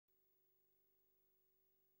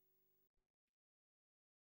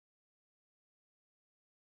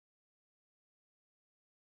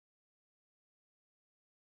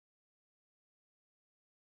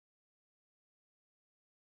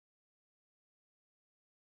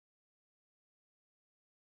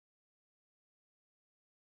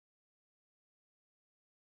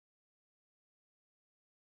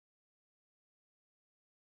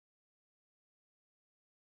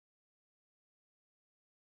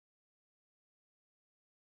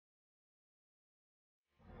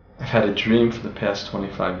had a dream for the past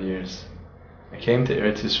 25 years. I came to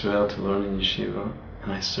Eretz Yisroel to learn in Yeshiva,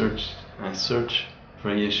 and I searched for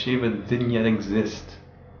a Yeshiva that didn't yet exist.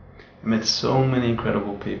 I met so many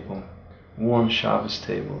incredible people, warm Shabbos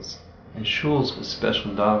tables, and shuls with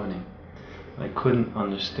special davening. I couldn't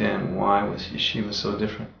understand why was Yeshiva so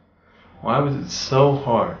different. Why was it so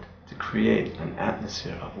hard to create an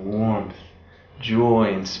atmosphere of warmth,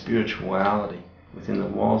 joy, and spirituality within the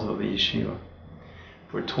walls of a yeshiva?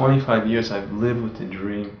 For 25 years I've lived with the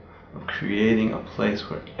dream of creating a place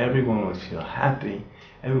where everyone would feel happy,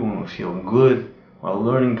 everyone would feel good, while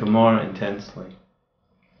learning Gemara intensely.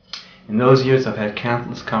 In those years I've had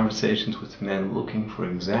countless conversations with men looking for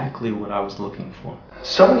exactly what I was looking for.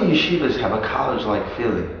 So many yeshivas have a college-like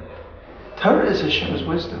feeling. Torah is Hashem's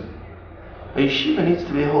wisdom. A yeshiva needs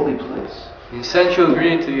to be a holy place. The essential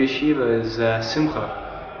ingredient to yeshiva is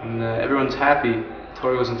simcha. When everyone's happy,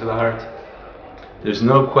 Torah goes into the heart. There's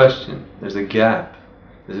no question, there's a gap.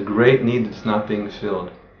 There's a great need that's not being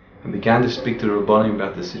filled. I began to speak to the Rabbi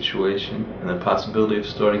about the situation and the possibility of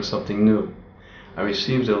starting something new. I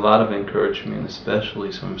received a lot of encouragement,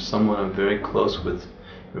 especially from someone I'm very close with,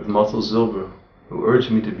 Rav Motel Zilber, who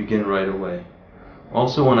urged me to begin right away.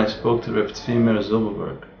 Also, when I spoke to Rav Tzvi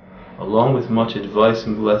Zilberberg, along with much advice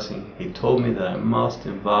and blessing, he told me that I must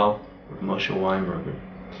involve Rav Moshe Weinberger.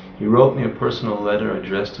 He wrote me a personal letter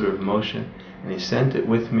addressed to Rav Moshe, and he sent it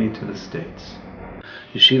with me to the States.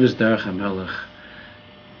 Yeshivas Derech HaMelech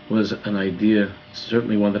was an idea,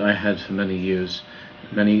 certainly one that I had for many years.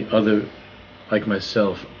 Many other, like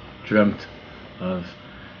myself, dreamt of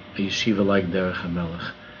a yeshiva like Derech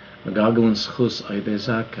HaMelech. Magagalin schus aydei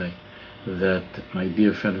zakai, that my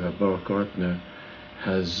dear friend Rabbi Baruch Gartner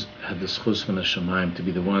has had the schus from the Shemaim to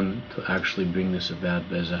be the one to actually bring this about,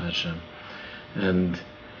 Be'ezah Hashem. And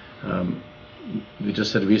we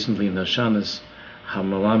just said recently in Hashanah,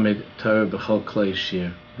 HaMalamed Torah b'chol klei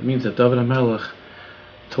shir. It means that David HaMelech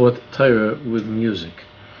taught Torah with music.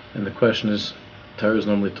 And the question is, Torah is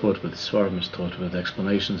normally taught with svarim, is taught with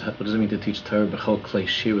explanations. What does it mean to teach Torah b'chol klei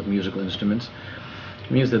shir, with musical instruments?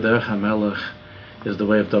 It means that Derech HaMelech is the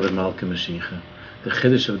way of David Malka Mashiach. The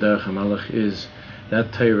chiddush of Derech HaMelech is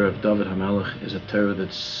that Torah of David HaMelech is a Torah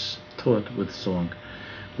that's taught with song,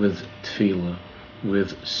 with tefillah,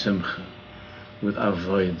 with simcha, with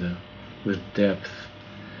avodas, with depth.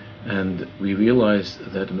 And we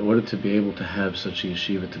realized that in order to be able to have such a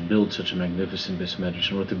yeshiva, to build such a magnificent Beis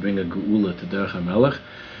Medrash, in order to bring a geula to Derech HaMelech,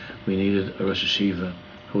 we needed a Rosh Yeshiva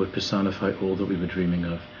who would personify all that we were dreaming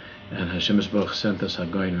of. And Hashem Baruch sent us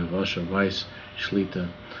HaGaon, Rosh, Weiss, Shlita,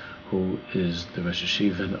 who is the Rosh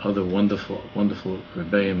Yeshiva, and other wonderful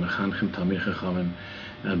Rebbe, Mechanchim, Talmid Chachamim.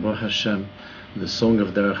 And Baruch Hashem, the song of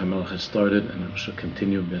Derech HaMelech has started, and it shall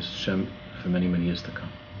continue Be'ez Hashem for many, many years to come.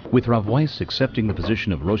 With Rav Weiss accepting the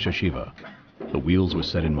position of Rosh Yeshiva, the wheels were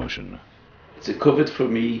set in motion. It's a covet for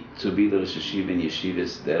me to be the Rosh Yeshiva in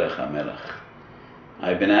Yeshivas Derech HaMelech.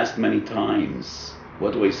 I've been asked many times,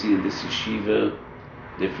 what do I see in this yeshiva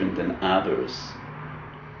different than others?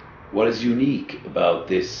 What is unique about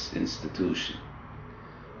this institution?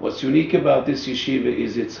 What's unique about this yeshiva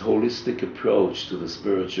is its holistic approach to the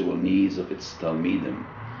spiritual needs of its talmidim.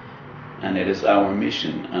 And it is our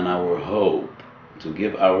mission and our hope to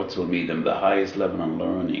give our talmidim the highest level of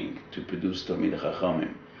learning, to produce talmid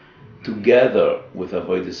chachamim, together with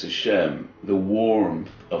avodas Hashem, the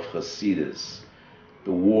warmth of Hasidus,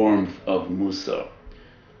 the warmth of Musar.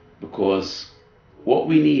 Because what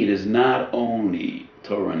we need is not only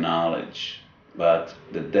Torah knowledge, but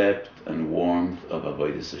the depth and warmth of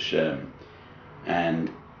avodas Hashem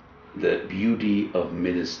and the beauty of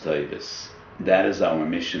Midas Taivas. That is our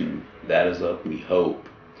mission. That is what we hope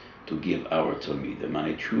to give our Talmidim. And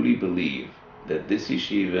I truly believe that this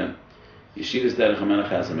Yeshivas Derech HaMelech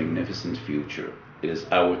has a magnificent future. It is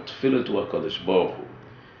our tefillah to HaKodesh Baruch Hu,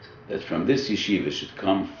 that from this Yeshiva should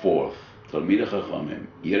come forth Talmid Chachamim,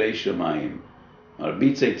 Yirei Shamayim,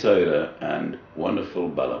 Marbitzei Torah, and wonderful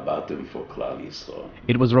Balabatim for Klal Yisrael.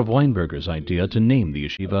 It was Rav Weinberger's idea to name the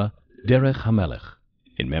yeshiva Derech HaMelech,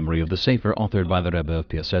 in memory of the sefer authored by the Rebbe of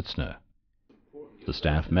Piasetzner. The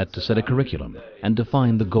staff met to set a curriculum and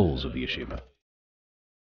define the goals of the yeshiva.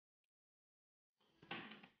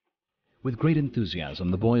 With great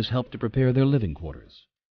enthusiasm, the boys helped to prepare their living quarters.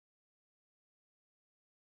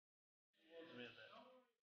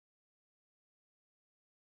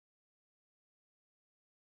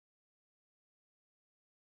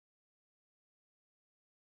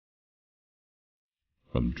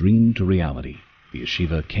 From dream to reality, the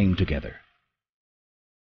yeshiva came together.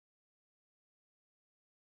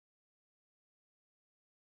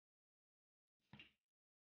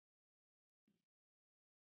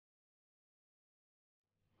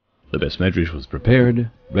 The best medrash was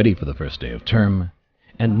prepared, ready for the first day of term,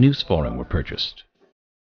 and new sforim were purchased.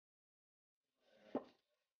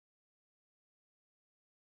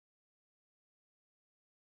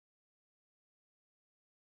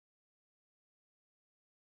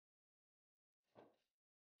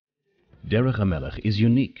 Derech HaMelech is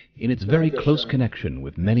unique in its very close connection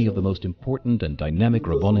with many of the most important and dynamic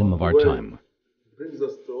rabbonim of our time.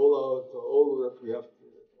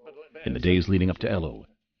 In the days leading up to Elul,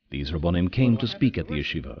 these rabbonim came to speak at the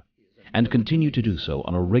yeshiva and continue to do so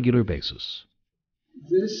on a regular basis.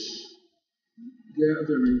 This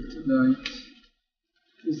gathering tonight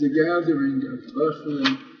is a gathering of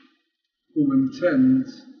bachurim who intend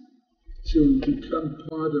to become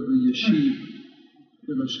part of a yeshiva.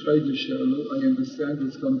 I understand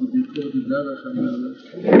it's going to be called the Derech HaMelech.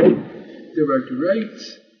 There are great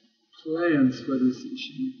plans for this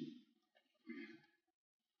yeshiva.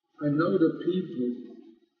 I know the people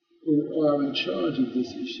who are in charge of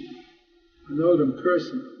this yeshiva. I know them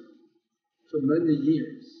personally for many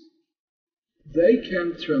years. They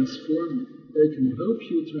can transform you. They can help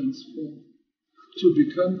you transform to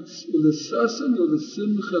become l'sasan or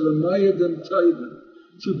l'simcha l'mayadam taiva,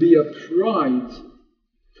 to be a pride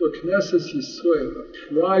for Knesset Yisroel, a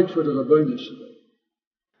pride for the Rabbi Yeshivah.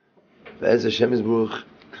 Ve'ez Hashem is Baruch.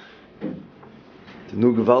 The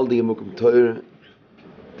new gewaldige Mokum Torah,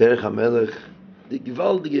 Derech HaMelech, the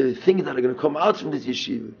gewaldige things that are going to come out from this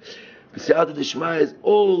yeshiva. B'siyata d'shma is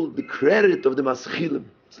all the credit of the Maschilim.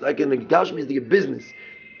 It's like in the Gashmi, it's like a business.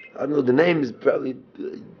 I don't know, the name is probably,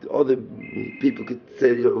 other people could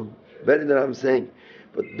say, better than I'm saying.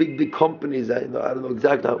 But big companies, I don't know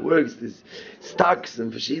exactly how it works. There's stocks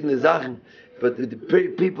and verschiedene Sachen. But the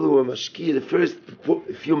people who are Mashgiach, the first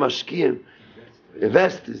few Mashgiach,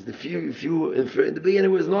 investors, the few in the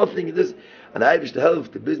beginning was nothing. And Aish, the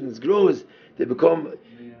help, the business grows, they become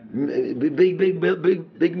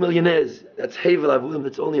big millionaires. That's Hevel Avulim.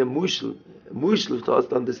 That's only a mushel. A mushel for us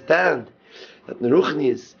to understand that Neruchni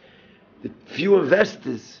is the few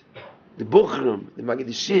investors, the Buchrim, the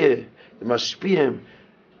Magidishir, the Mashpiim.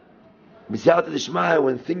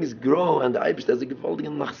 When things grow and the Aish does a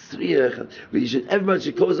gewaltigen Nachsriach, everybody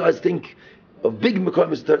should close their eyes, think of big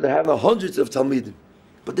Mekoyim that have hundreds of Talmidim.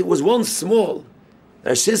 But there was one small,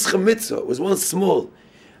 Shescha Mitzvah was one small,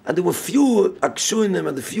 and there were few Akshunim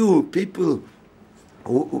and a few people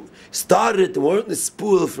who started and weren't in the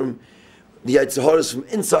spool from the Yetzer from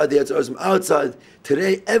inside, the Yetzer from outside.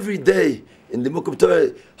 Today, every day in the Mukum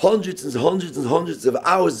Torah, hundreds and hundreds and hundreds of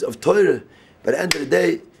hours of Torah. By the end of the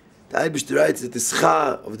day, the Aish writes that the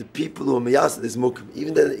schar of the people who are miyasa this mukim,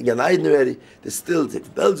 even though in Gan Eden already, they're still they're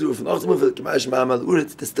still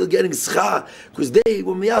getting schar because they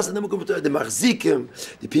were miyasa the mukim, the machzikim,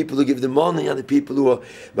 the people who give the money and the people who are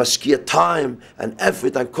mashgiach time and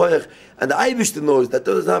effort and koyach, and the Aish knows that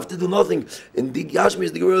doesn't have to do nothing. In the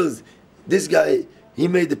Gashmis, the world, this guy he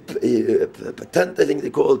made a patent, I think they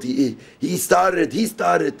call it. He started.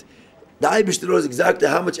 The Aish knows exactly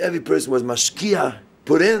how much every person was mashgiach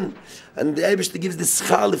put in, and the Eibishter gives the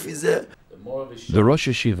schal if he's there. The Rosh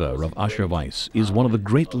Yeshiva, Rav Asher Weiss, is one of the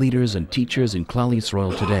great leaders and teachers in Klal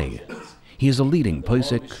Yisrael today. He is a leading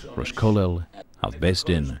posek, Rosh Kollel, Av Beis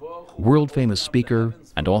Din, world-famous speaker,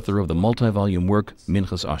 and author of the multi-volume work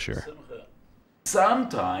Minchas Asher.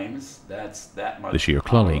 Sometimes that's that much. The Shir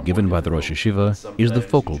Klali given by the Rosh Yeshiva is the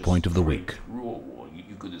focal point of the week.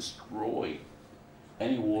 You could destroy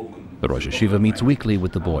any war. The Rosh Yeshiva meets weekly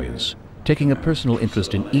with the boys, taking a personal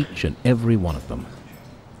interest in each and every one of them.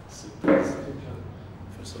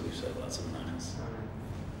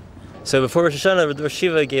 So before Rosh Hashanah, the Rosh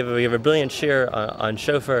Yeshiva gave a brilliant shir on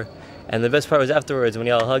shofar, and the best part was afterwards when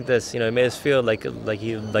y'all hugged us. It made us feel like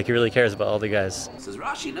he really cares about all the guys.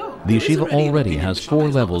 The yeshiva already has 4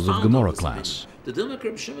 levels of Gemara class. There's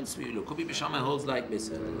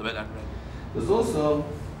also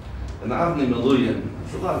an Avnei Meluyan.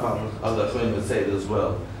 A lot of other friends would say it as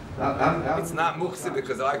well. It's not muhsi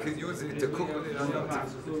because I could use it to cook with it.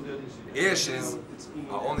 Aish is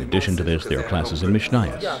only. In addition to this, there are classes in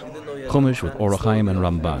Mishnayos, Chumash with Orach Chaim and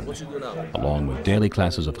Ramban, along with daily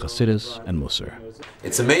classes of Chassidus and Musar.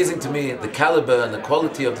 It's amazing to me the caliber and the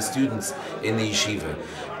quality of the students in the yeshiva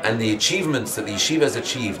and the achievements that the yeshiva has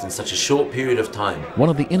achieved in such a short period of time. One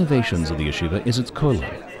of the innovations of the yeshiva is its kollel.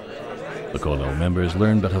 The kollel members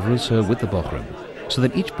learn B'Havrusa with the bachur, so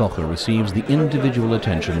that each bachur receives the individual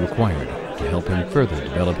attention required to help him further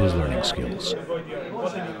develop his learning skills.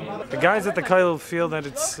 The guys at the kollel feel that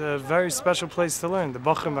it's a very special place to learn. The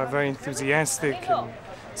bachurim are very enthusiastic and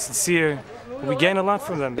sincere. We gain a lot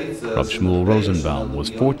from them. Rav Shmuel Rosenbaum was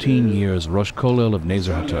 14 years Rosh Kollel of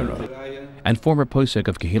Nezer HaTorah and former posek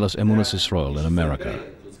of Kehilas Emunas Yisroel in America.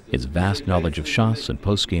 His vast knowledge of Shas and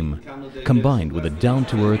poskim, combined with a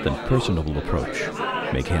down-to-earth and personable approach,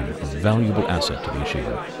 make him a valuable asset to the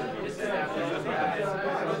yeshiva.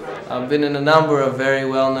 I've been in a number of very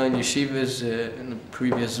well-known yeshivas in the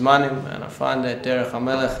previous zmanim, and I find that Derech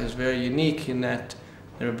HaMelech is very unique in that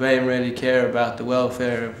the Rebbe really care about the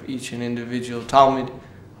welfare of each and individual Talmud.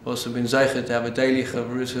 I've also been zeichet to have a daily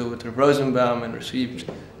chavrusa with Rav Rosenbaum and received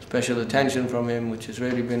special attention from him, which has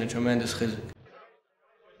really been a tremendous chizuk.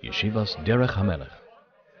 Yeshivas Derech HaMelech,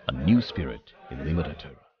 a new spirit in Limud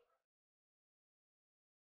HaTorah.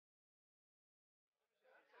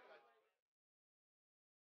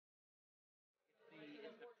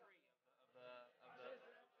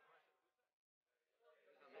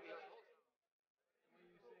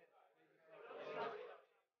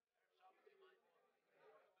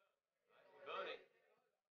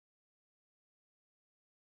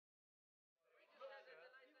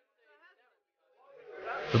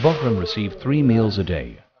 The bachur receive 3 meals a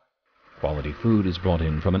day. Quality food is brought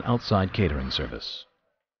in from an outside catering service.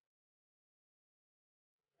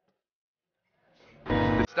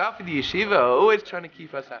 The staff of the yeshiva are always trying to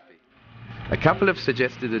keep us happy. A couple have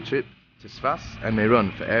suggested a trip to Tzvi and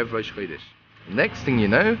Meron for Erev Rosh Kodesh. The next thing you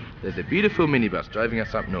know, there's a beautiful minibus driving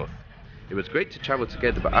us up north. It was great to travel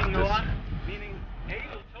together by bachur.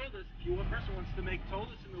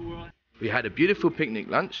 We had a beautiful picnic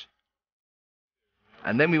lunch.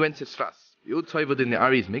 And then we went to Tzvi. We all toived in the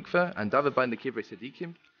Ari's mikveh and davened by the Kivrei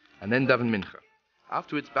Tzadikim, and then davened mincha.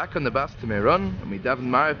 Afterwards, back on the bus to Meron, and we davened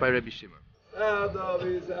Marav by Rebbe Shimon.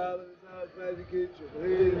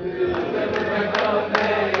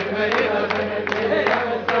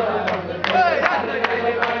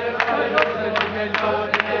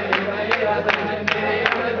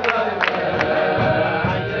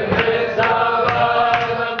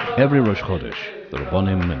 Every Rosh Chodesh, the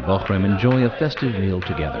Rabbonim and Bochrim enjoy a festive meal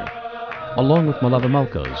together, along with Malava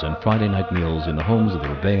Malkas and Friday night meals in the homes of the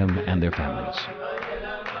Rebbeim and their families.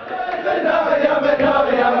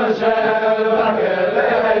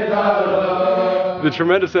 The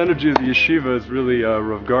tremendous energy of the yeshiva is really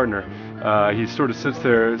Rav Gartner. He sort of sits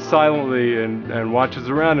there silently and watches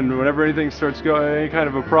around, and whenever anything starts going, any kind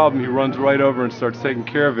of a problem, he runs right over and starts taking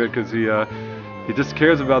care of it, because he just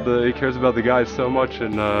cares about the guys so much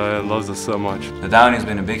and loves us so much. The davening has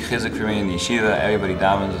been a big chizuk for me in the yeshiva. Everybody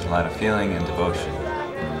davens with a lot of feeling and devotion.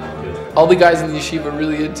 All the guys in the yeshiva are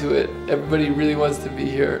really into it. Everybody really wants to be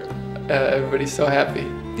here. Everybody's so happy.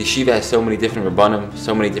 The yeshiva has so many different rabbanim,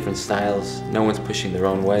 so many different styles. No one's pushing their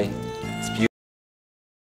own way. It's beautiful.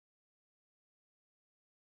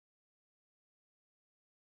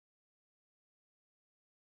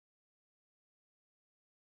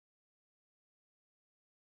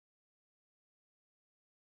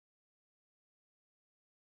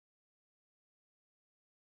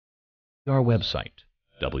 Our website,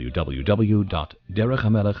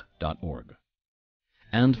 www.derechhamelech.org.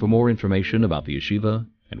 And for more information about the yeshiva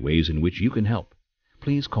and ways in which you can help,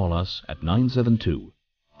 please call us at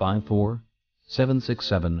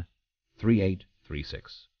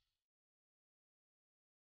 972-54-767-3836.